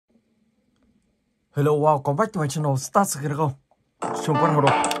Hello, welcome back to my channel. Start again không? Xung quanh hồ đồ.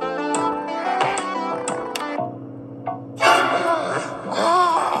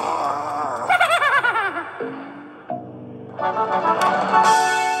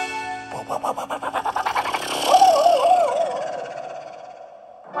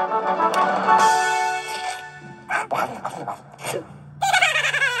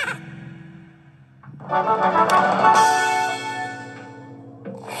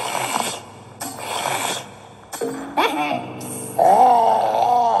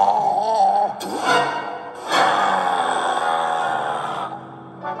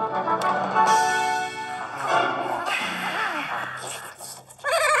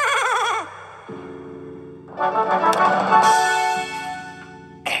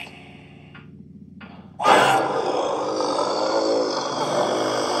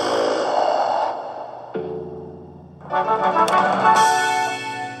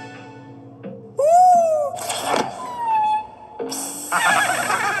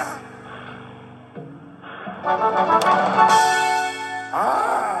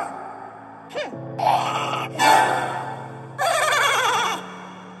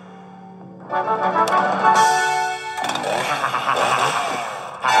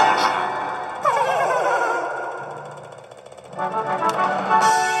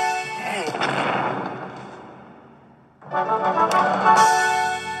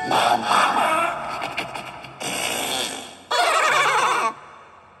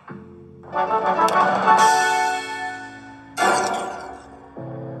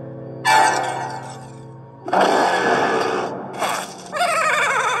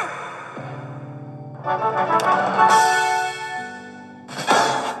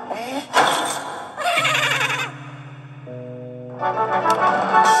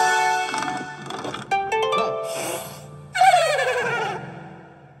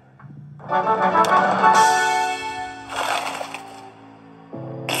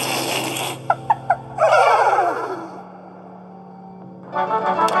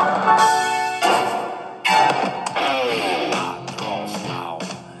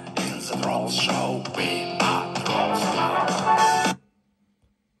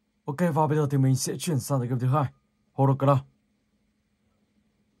 Ok, và bây giờ thì mình sẽ chuyển sang tới game thứ hai, Horror Club.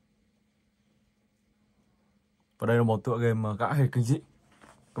 Và đây là một tựa game gã hề kinh dị.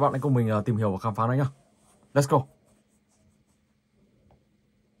 Các bạn hãy cùng mình tìm hiểu và khám phá nó nhé. Let's go.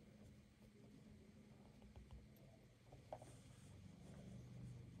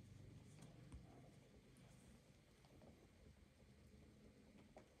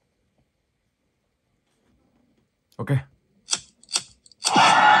 Ok.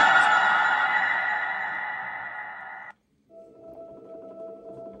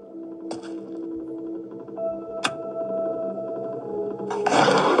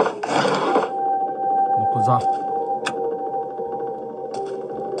 Một con dao.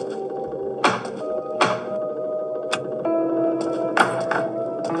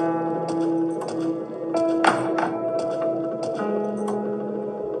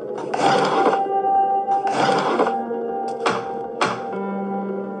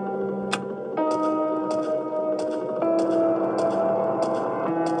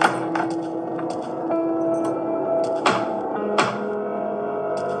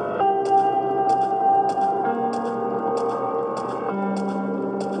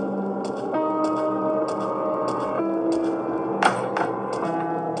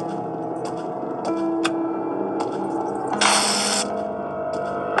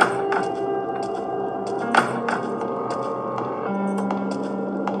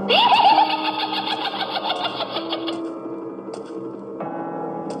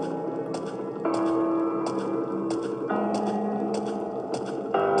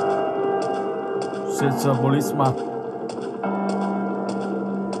 It's a policeman.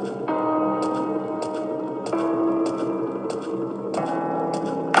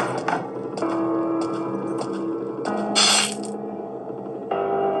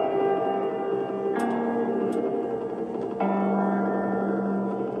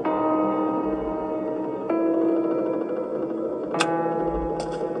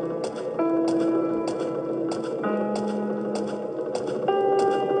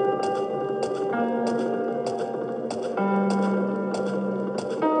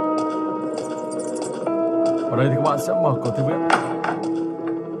 Ở đây thì các bạn sẽ mở cửa thư viện.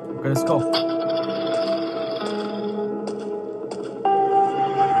 Ok, let's go.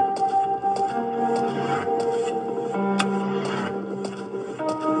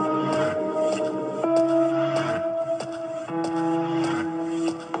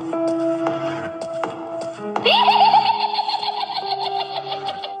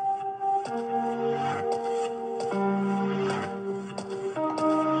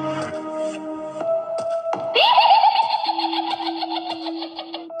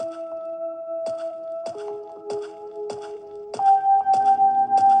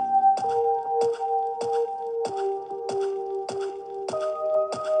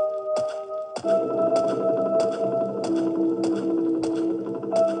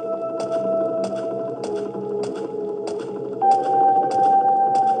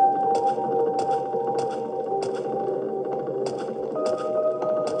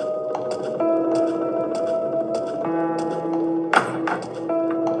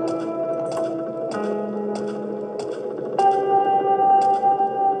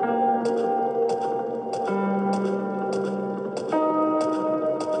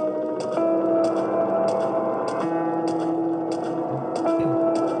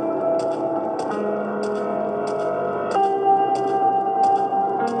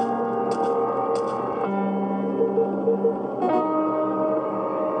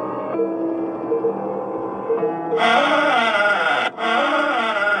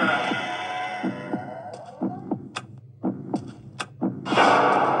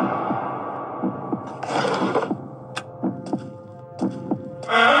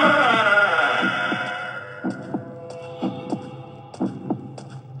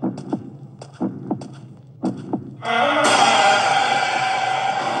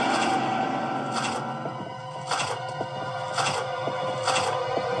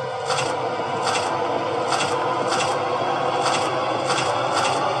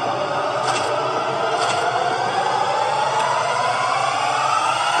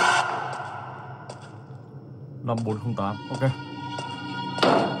 5408. Ok.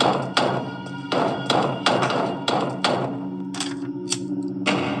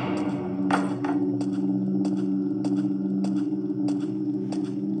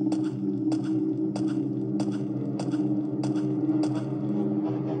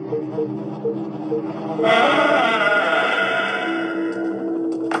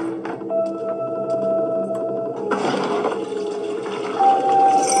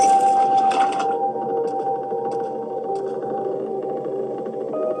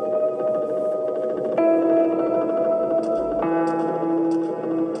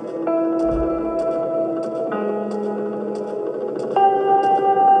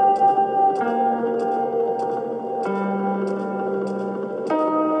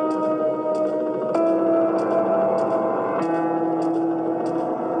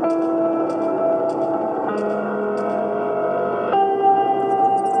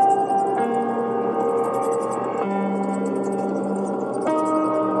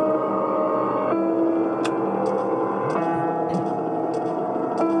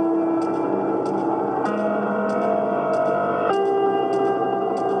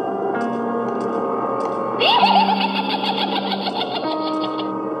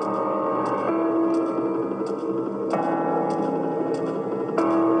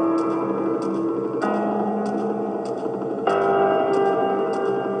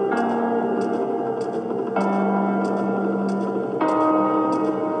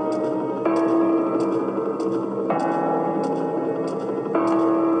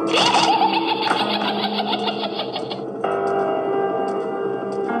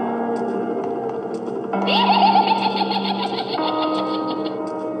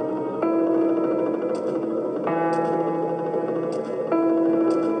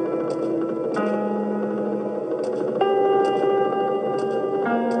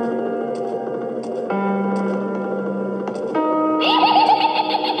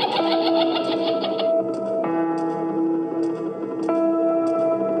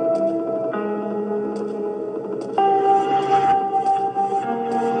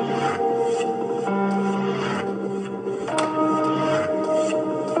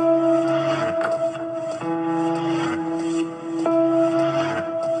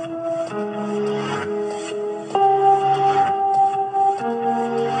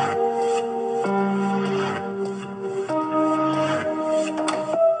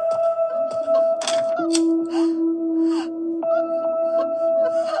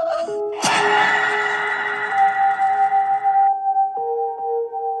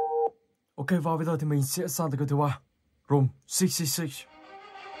 Ok, và bây giờ thì mình sẽ sang tới cái thứ ba, room 666.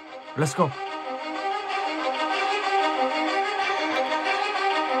 Let's go.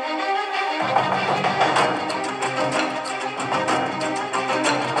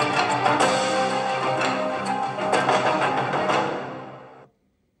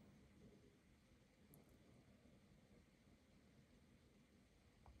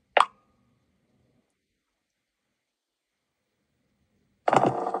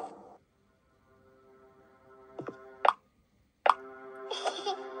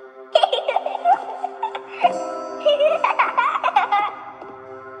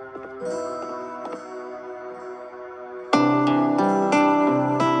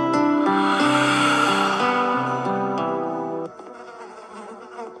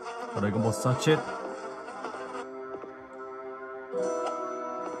 Ở đây có một xác chết.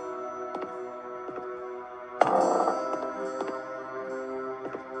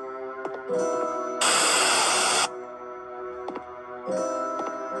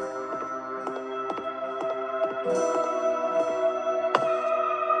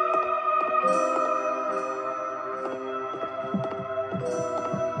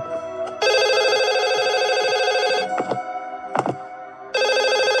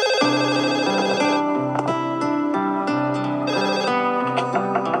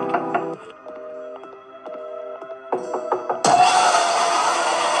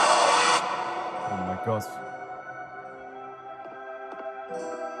 Gosh.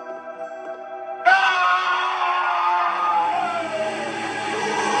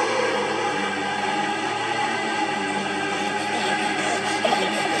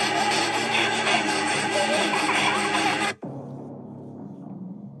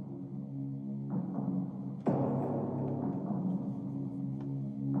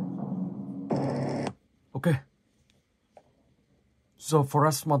 Okay. So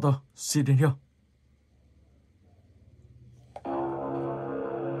Forest Mother sitting here.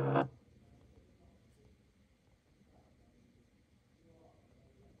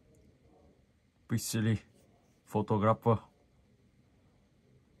 Pixely photographer.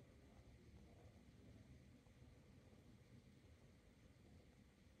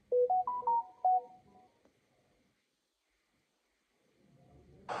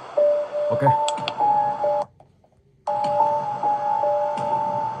 Ok.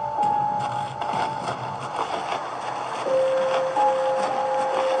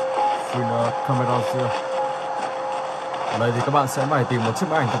 Full camera here. Ở đây thì các bạn sẽ phải tìm một chiếc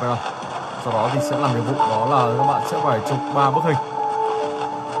máy ảnh camera. Sau đó thì sẽ làm nhiệm vụ đó là các bạn sẽ phải chụp 3 bức hình.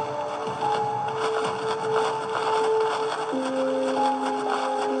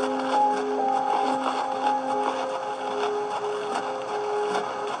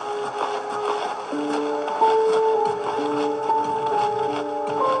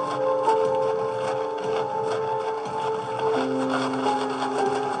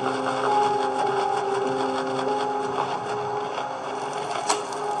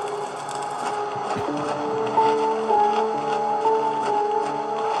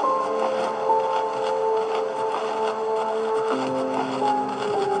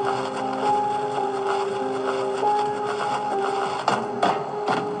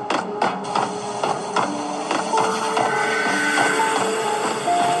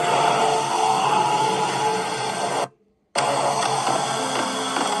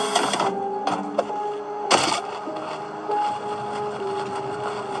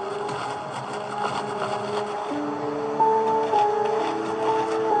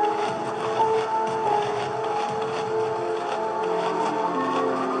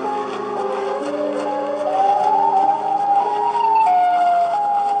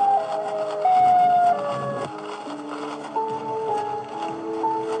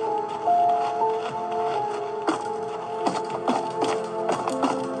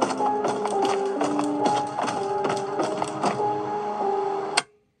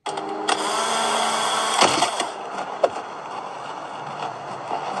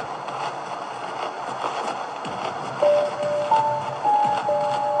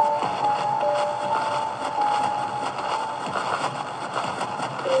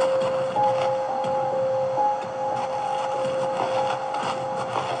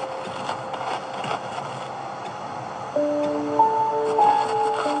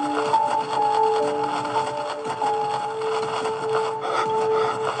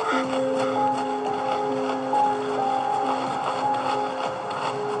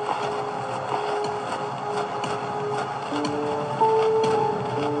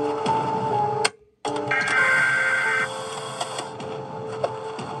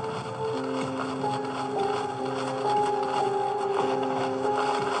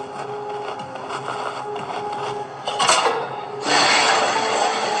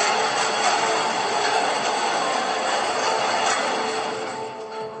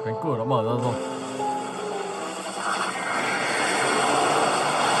 Cánh cửa đã mở ra rồi.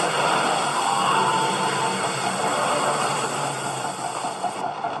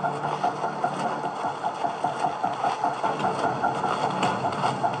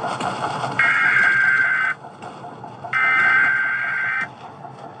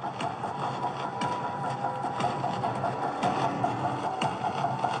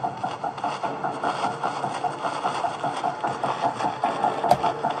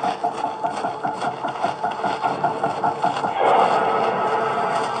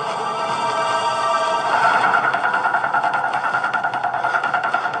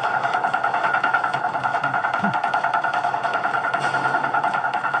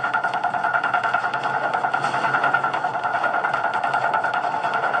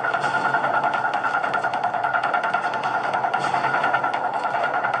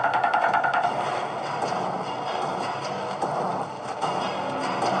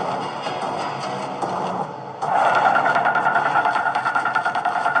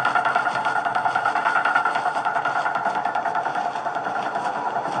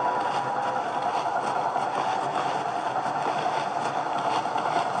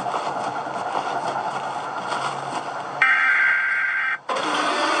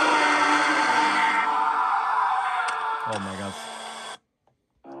 Oh my god.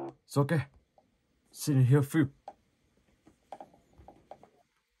 It's okay. Sitting here for you.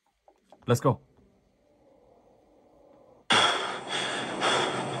 Let's go.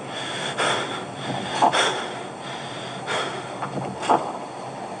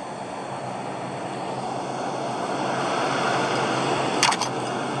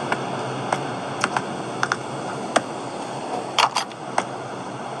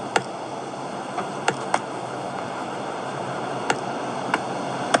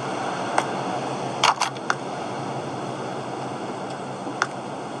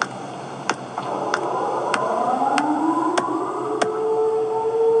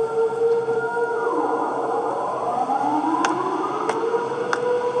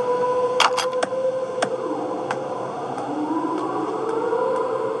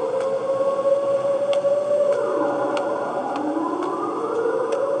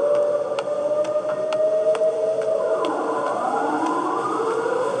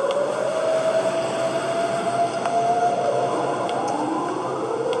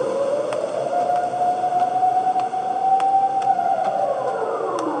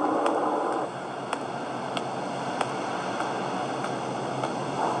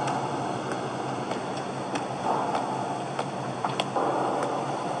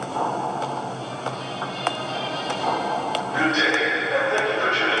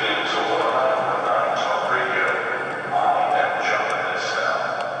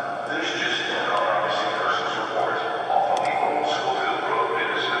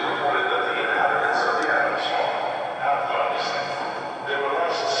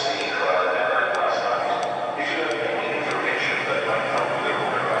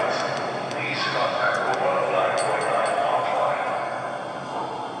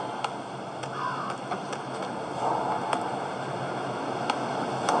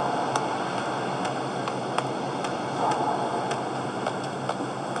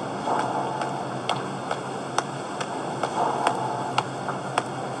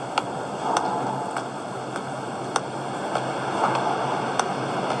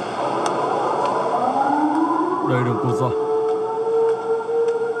 Đây đường cụt rồi.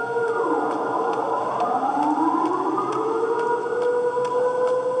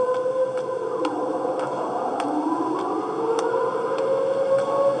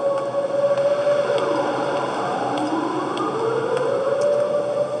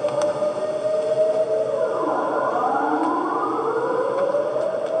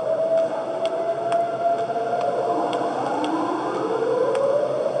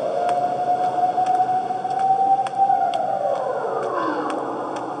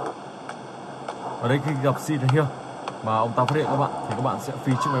 Ở đây khi gặp Siren mà ông ta phát hiện các bạn thì các bạn sẽ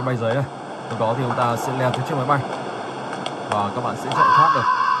phi chiếc máy bay giấy này. Lúc đó thì ông ta sẽ leo trên chiếc máy bay và các bạn sẽ chạy thoát được.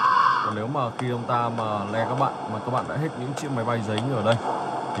 Còn nếu mà khi ông ta mà le các bạn mà các bạn đã hết những chiếc máy bay giấy như ở đây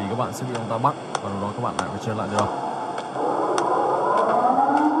thì các bạn sẽ bị ông ta bắt và lúc đó các bạn lại phải trở lại từ đầu.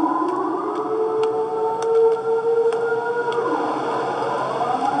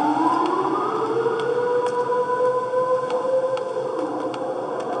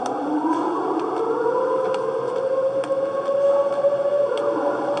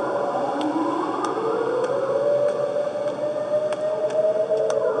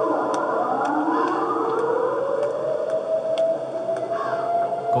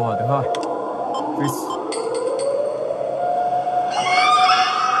 Câu hỏi thứ hai. Fish.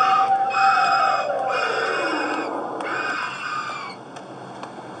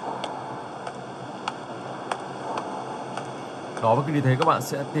 Đó, và khi như thế các bạn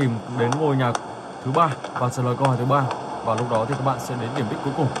sẽ tìm đến ngôi nhà thứ ba và trả lời câu hỏi thứ ba, và lúc đó thì các bạn sẽ đến điểm đích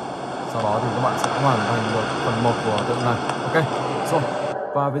cuối cùng. Sau đó thì các bạn sẽ hoàn thành được phần 1 của tượng này. Ok, rồi.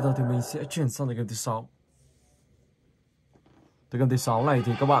 Và bây giờ thì mình sẽ chuyển sang tựa game thứ 6. Tựa game thứ 6 này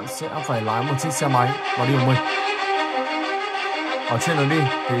thì các bạn sẽ phải lái một chiếc xe máy và đi một mình. Ở trên đường đi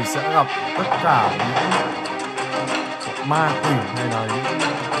thì sẽ gặp tất cả những ma quỷ hay là những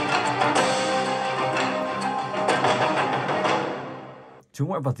chướng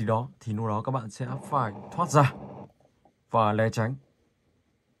ngoại vật gì đó, thì lúc đó các bạn sẽ phải thoát ra và né tránh.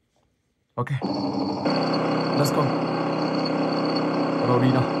 Ok, let's go. Bắt đầu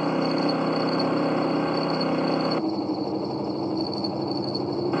đi nào.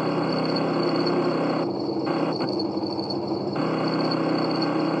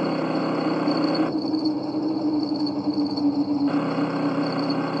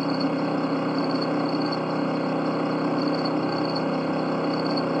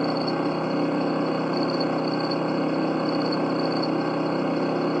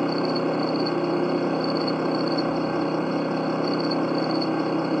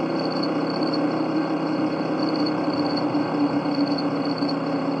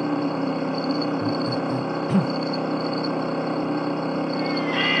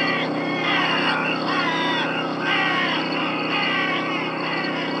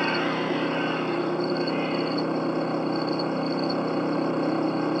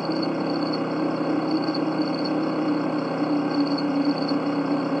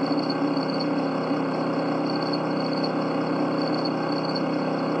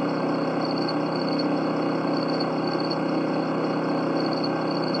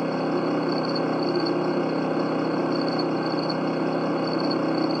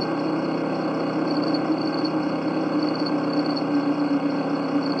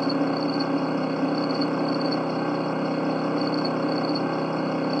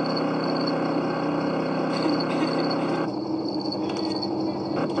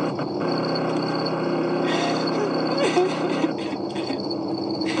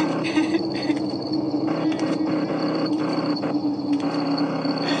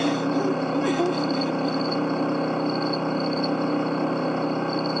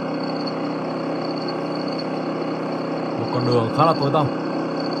 Con đường khá là tối tăm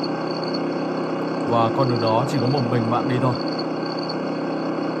và con đường đó chỉ có một mình bạn đi thôi.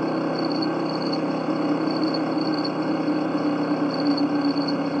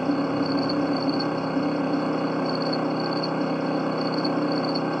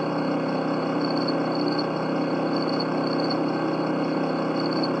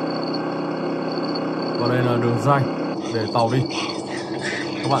 Và đây là đường ray để tàu đi.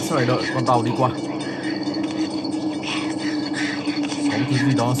 Các bạn sẽ phải đợi con tàu đi qua. Có một thứ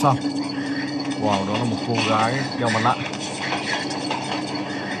gì đó sao? Wow, đó là một cô gái đeo mặt nạ.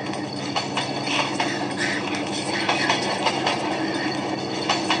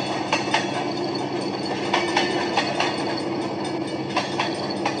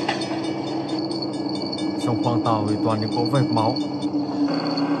 Trong khoang tàu thì toàn những cỗ vệt máu.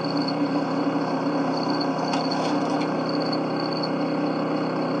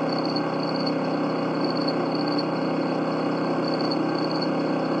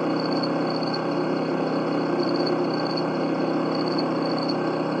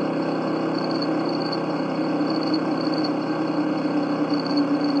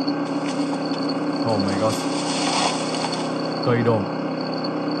 cây đồ.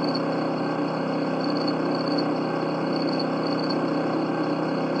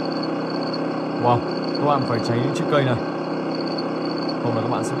 Wow, các bạn phải tránh những chiếc cây này, không là các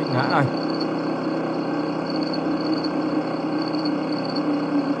bạn sẽ bị ngã này.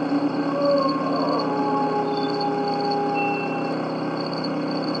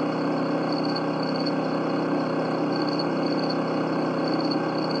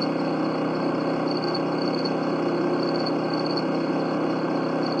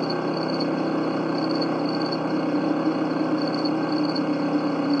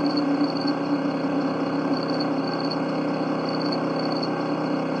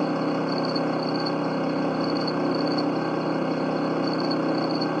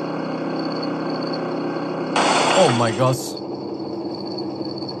 Oh my gosh.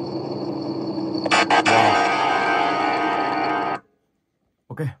 Wow.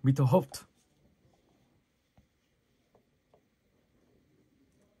 Okay, Mr. Hopp.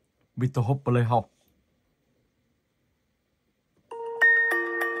 Mr. Hopp Playhouse.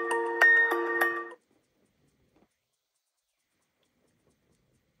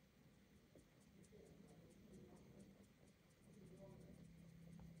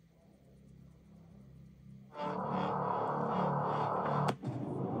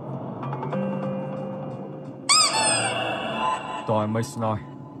 Toy makes noise.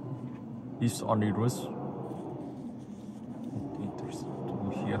 It's only rust. It's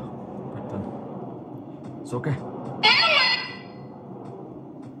to here. Pattern. It's okay.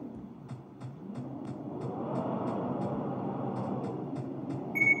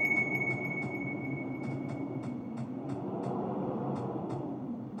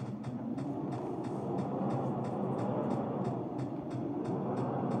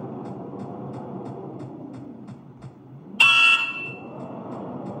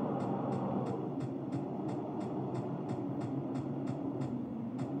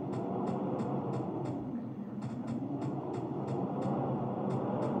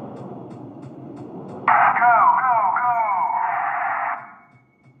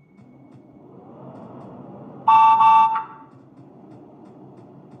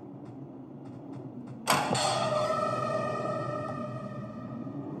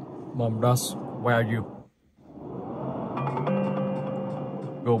 Mom, Dad, where are you?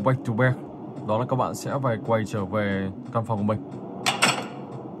 Go back to bed. Đó là các bạn sẽ phải quay trở về căn phòng của mình.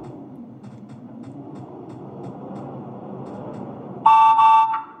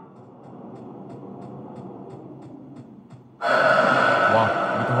 Wow,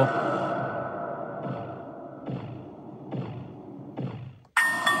 Mr. Hopp.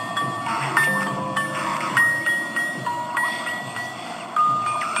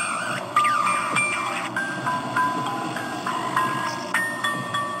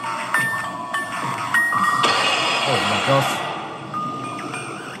 Oh my gosh.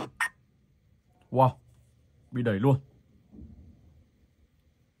 Wow, bị đẩy luôn.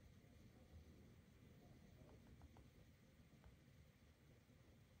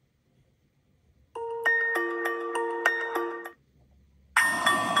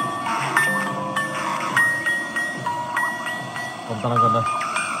 Ông ta đang gần đây.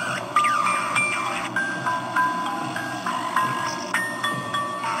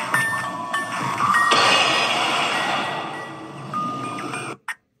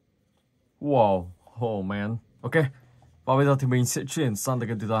 Wow, oh man. Ok, và bây giờ thì mình sẽ chuyển sang tới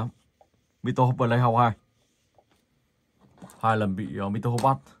game thứ 8. Mr. Hopp Playhouse 2. 2 lần bị Mr. Hopp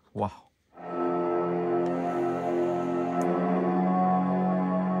bắt. Wow.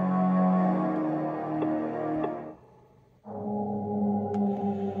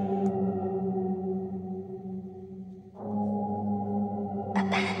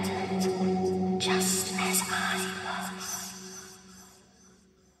 Just as I was.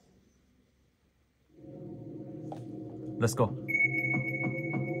 Let's go.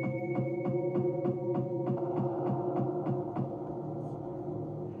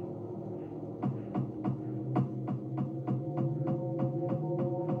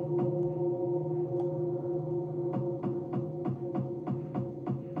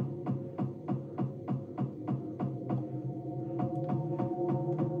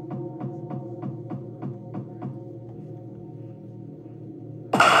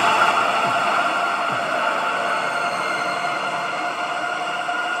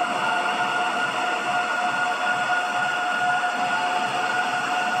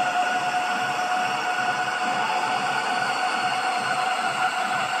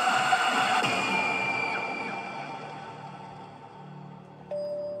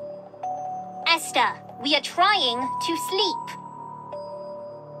 Esther, we are trying to sleep.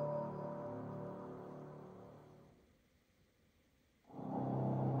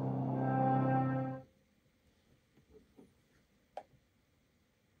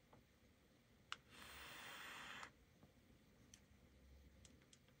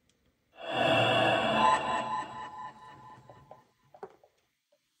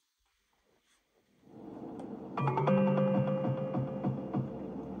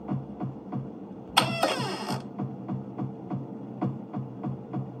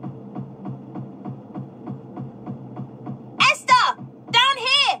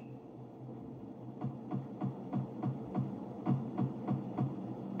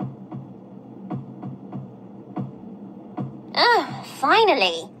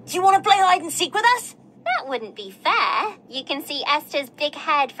 Finally. Do you want to play hide and seek with us? That wouldn't be fair. You can see Esther's big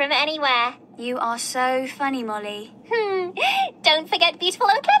head from anywhere. You are so funny, Molly. Don't forget beautiful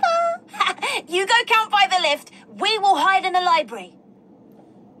and clever. You go count by the lift. We will hide in the library.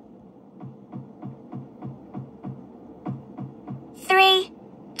 3,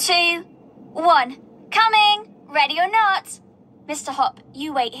 2, 1. Coming! Ready or not? Mr. Hopp,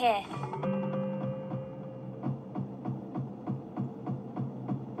 you wait here.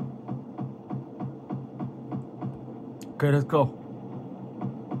 Okay, let's go.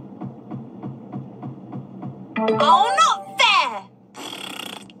 Oh, not fair!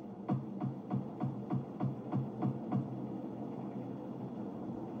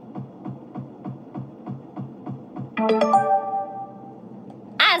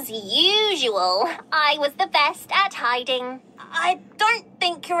 As usual, I was the best at hiding. I don't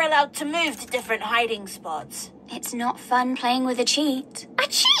think you're allowed to move to different hiding spots. It's not fun playing with a cheat. A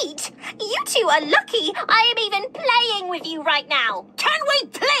cheat? You two are lucky I am even playing with you right now. Can we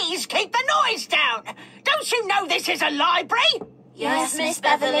please keep the noise down? Don't you know this is a library? Yes, Miss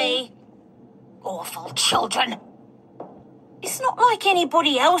Beverly. Awful children. It's not like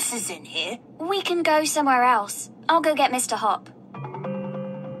anybody else is in here. We can go somewhere else. I'll go get Mr. Hopp.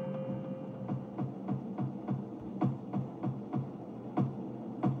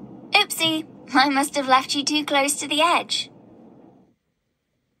 Oopsie, I must have left you too close to the edge.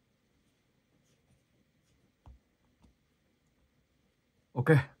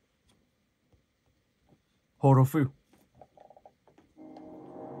 Ok. Horror film.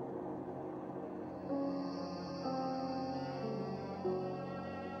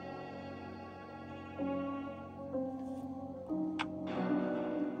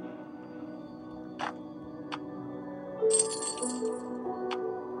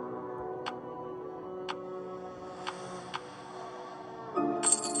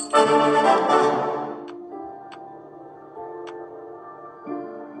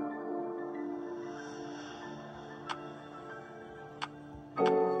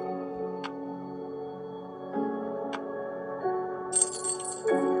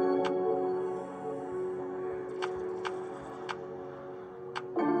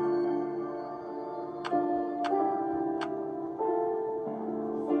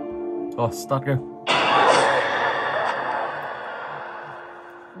 Start game.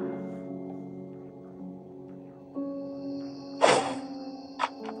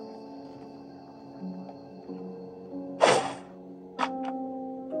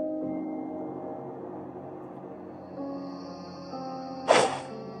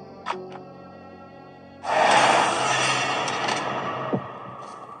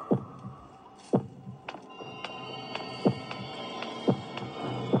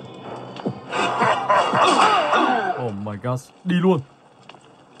 Đi luôn.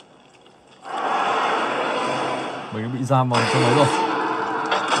 Mình bị giam vào trong đấy rồi.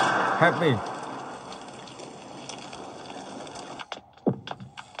 Help me.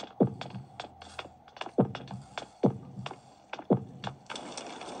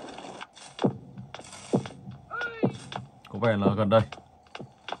 Có vẻ là gần đây.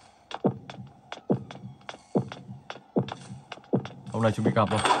 Hôm nay chúng bị gặp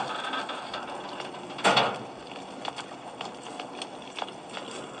rồi.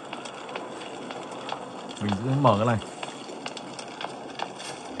 Mình sẽ mở cái này.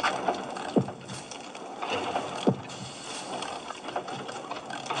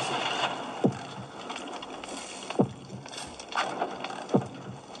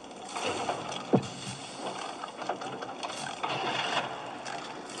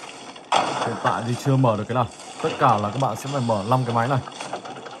 Hiện tại thì chưa mở được cái nào. Tất cả là các bạn sẽ phải mở 5 cái máy này.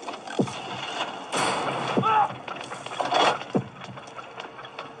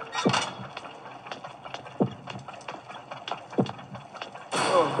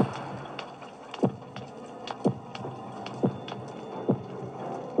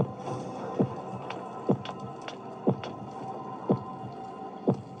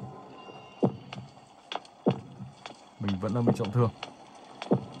 Mình vẫn đang bị trọng thương.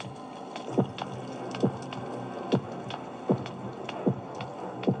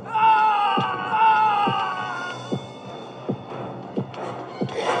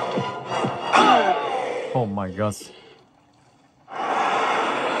 Oh my god.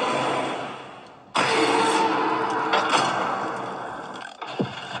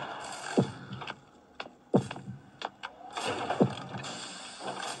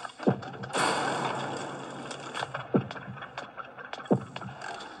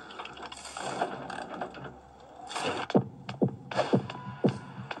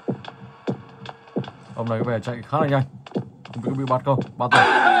 Ông này có vẻ chạy khá là nhanh. Không có bị bắt không? Bắt rồi.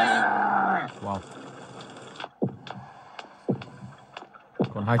 Wow.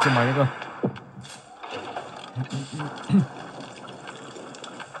 Còn 2 chiếc máy nữa cơ.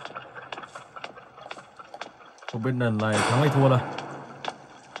 Không biết lần này thắng hay thua đây.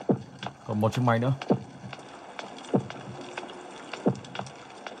 Còn 1 chiếc máy nữa.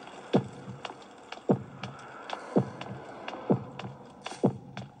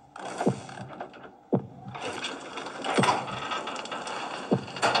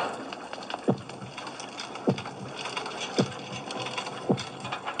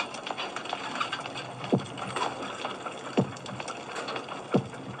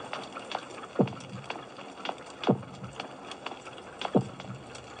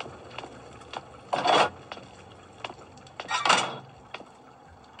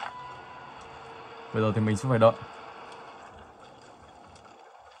 Bây giờ thì mình sẽ phải đợi.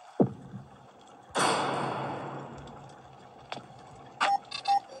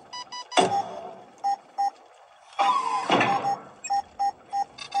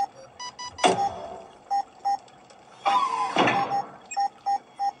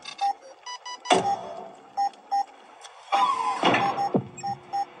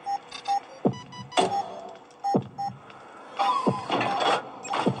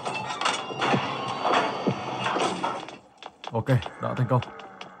 Ok, đã thành công.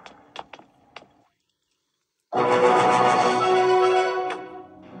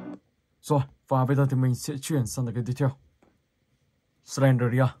 Rồi, và bây giờ thì mình sẽ chuyển sang cái tiếp theo.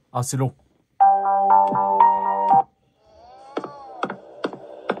 Slendrina, Asylum.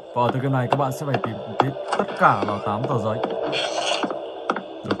 Và ở từ game này các bạn sẽ phải tìm tất cả là 8 tờ giấy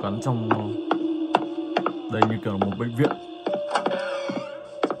được gắn trong đây như kiểu là một bệnh viện,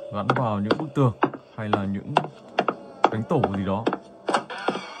 gắn vào những bức tường hay là những cánh tủ gì đó.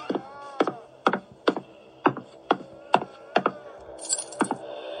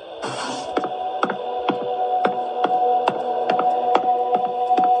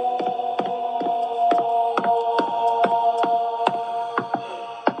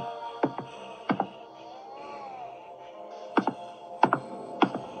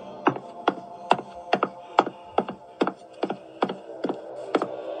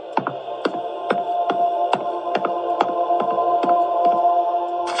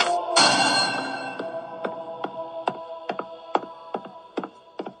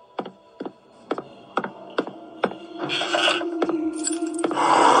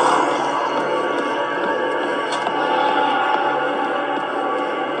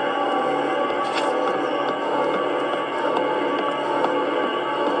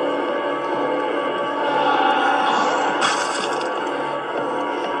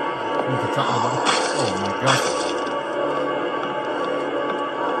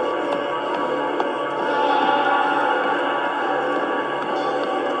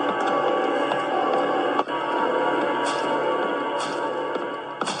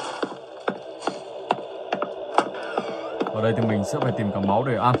 Ở đây thì mình sẽ phải tìm cả máu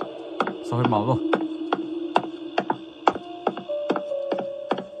để ăn. Sao hết máu rồi?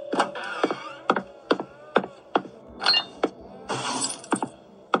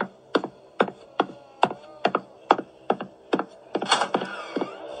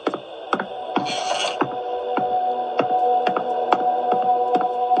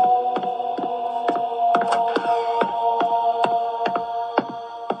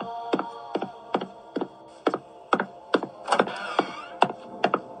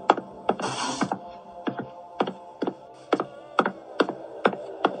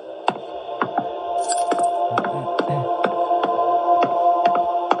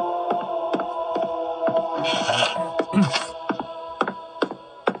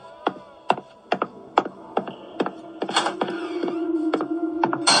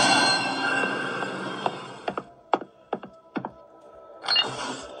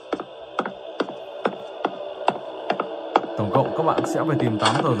 Tổng cộng các bạn sẽ phải tìm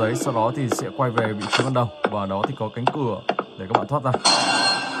 8 tờ giấy, sau đó thì sẽ quay về vị trí ban đầu, và đó thì có cánh cửa để các bạn thoát ra.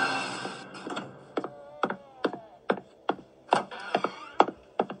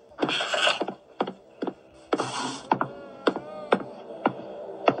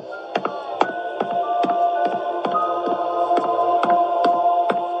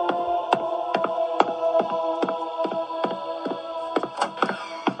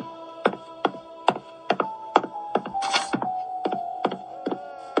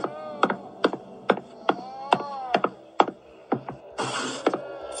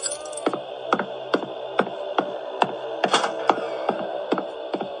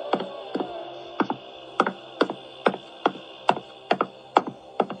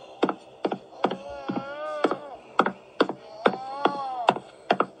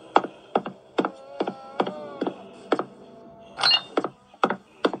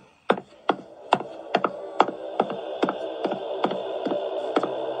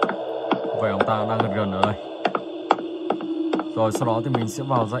 ta đang gần gần ở đây. Rồi sau đó thì mình sẽ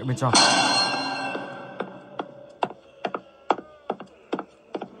vào dãy bên trong.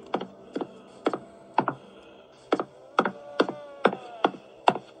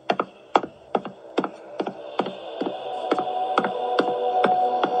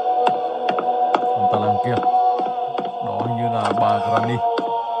 Ông ta đang kia. Đó hình như là bà Granny.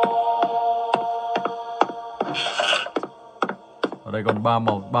 Ở đây còn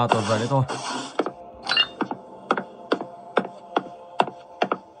ba tờ giấy nữa thôi.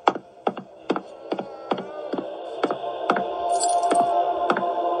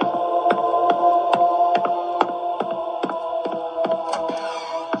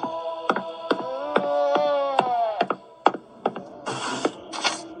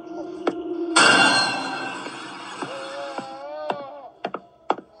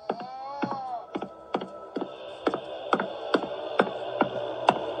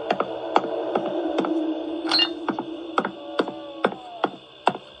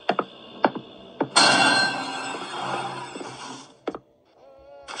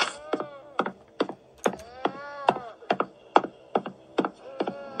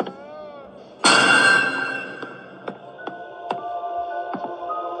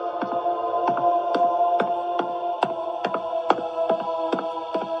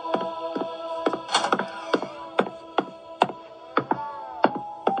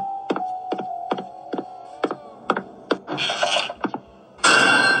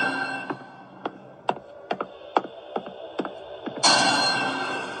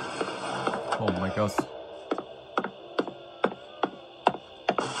 Oh my gosh.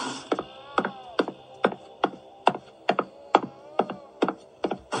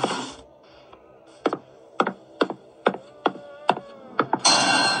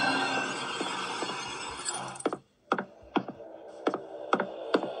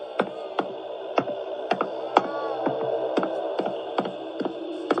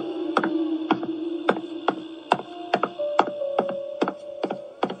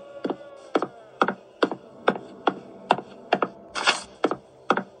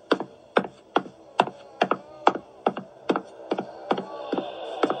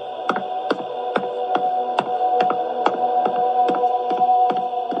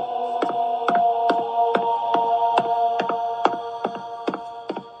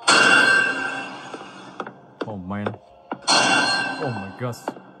 Oh man. Oh my gosh.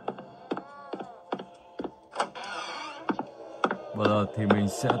 Bây giờ thì mình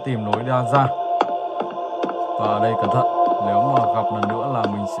sẽ tìm lối ra. Và ở đây cẩn thận, nếu mà gặp lần nữa là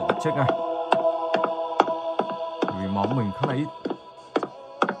mình sẽ chết ngay. Vì máu mình khá là ít.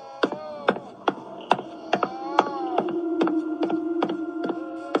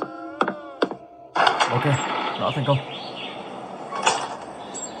 Ok, đã thành công.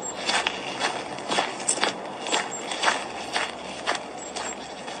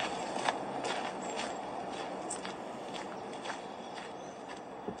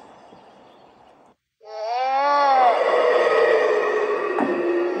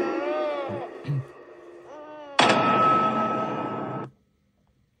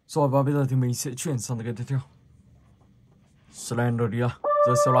 Rồi và bây giờ thì mình sẽ chuyển sang cái tiếp theo. Slendrina,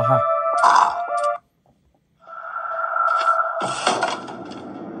 The Cellar 2.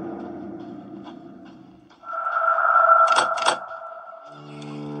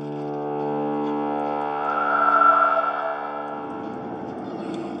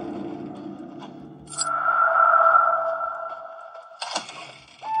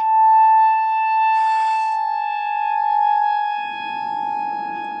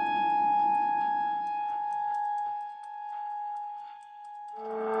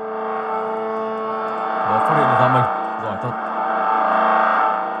 Phát hiện ra mình, giỏi thật.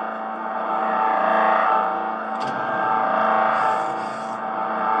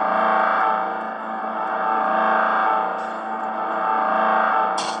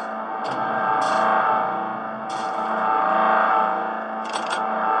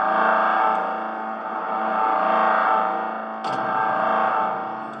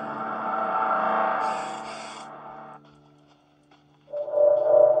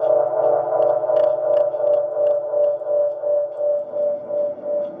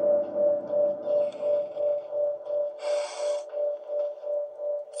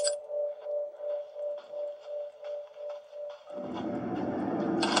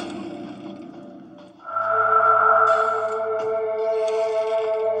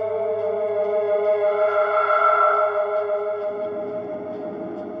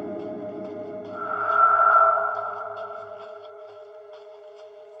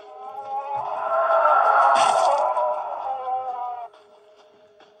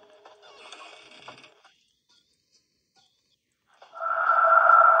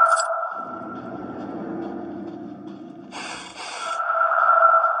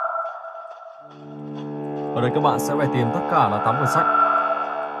 Ở đây các bạn sẽ phải tìm tất cả là 8 quyển sách.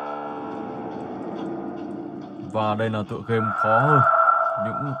 Và đây là tựa game khó hơn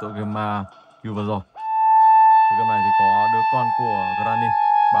những tựa game mà như vừa rồi. Tựa game này thì có đứa con của Granny,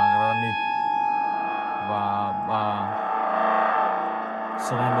 bà Granny và bà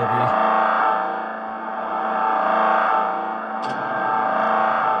Slendrina.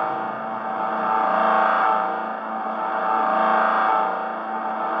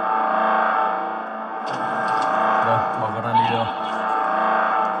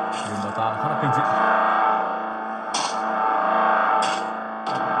 Khá là kinh dị.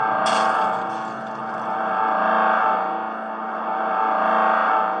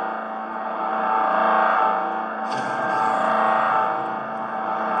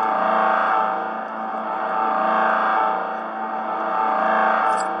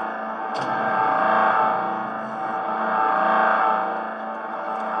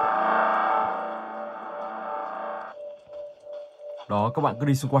 Đó, các bạn cứ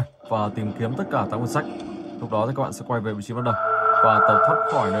đi xung quanh và tìm kiếm tất cả 8 cuốn sách. Lúc đó thì các bạn sẽ quay về vị trí ban đầu và tàu thoát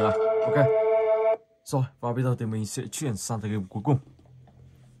khỏi nơi này. Ok. Rồi, và bây giờ thì mình sẽ chuyển sang tựa game cuối cùng.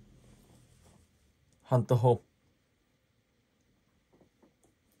 Hunter Home.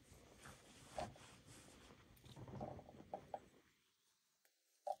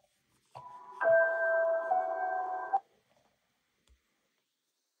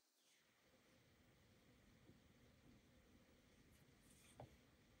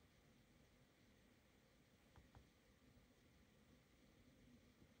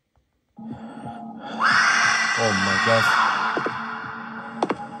 Oh my god.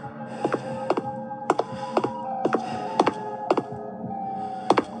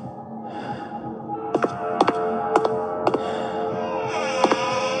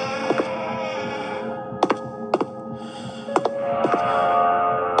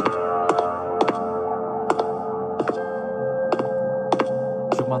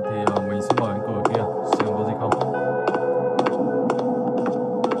 Trước mắt thì mình sẽ mở cánh cửa kia xem có gì không.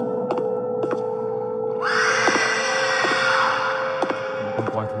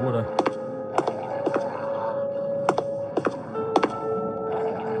 Quái thú ở đây.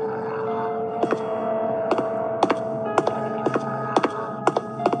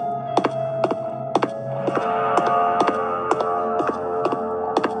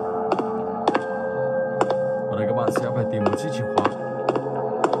 Ở đây các bạn sẽ phải tìm một chiếc chìa khóa.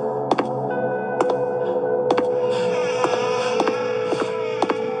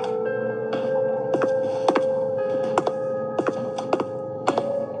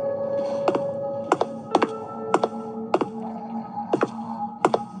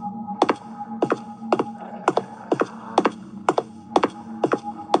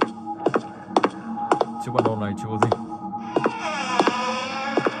 Chiếc bản đồ này chưa có gì.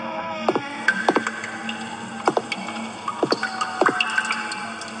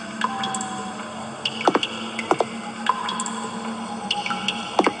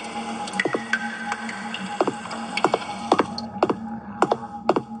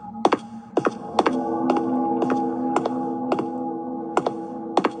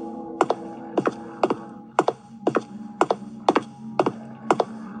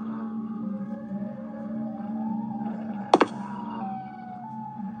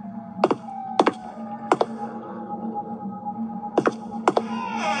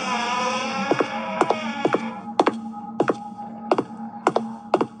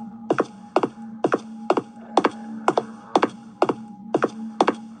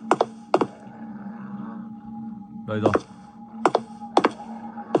 Đây rồi.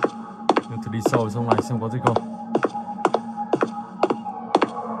 Nhưng thử đi sâu trong này xem có gì không.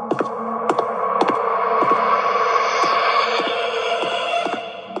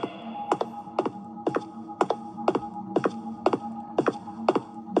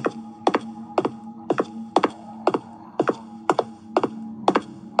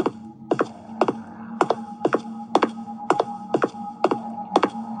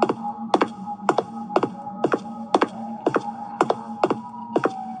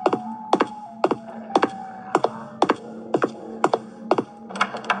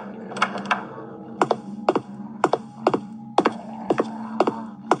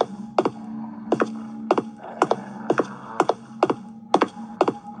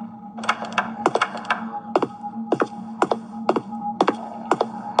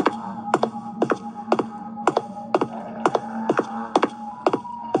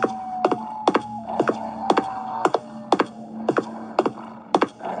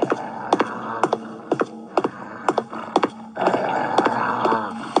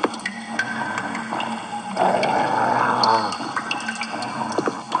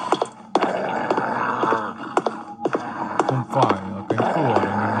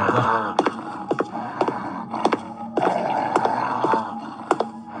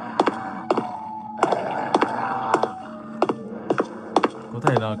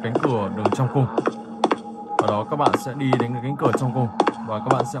 cánh cửa đường trong cung. Ở đó các bạn sẽ đi đến cái cánh cửa trong cung và các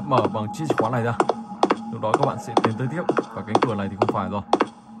bạn sẽ mở bằng chiếc chìa khóa này ra. Lúc đó các bạn sẽ tiến tới tiếp và cánh cửa này thì không phải rồi.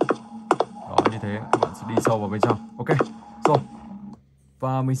 Đó, như thế các bạn sẽ đi sâu vào bên trong. Ok, rồi.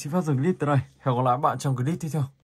 Và mình xin phép dừng clip tới đây. Hẹn gặp lại các bạn trong clip tiếp theo.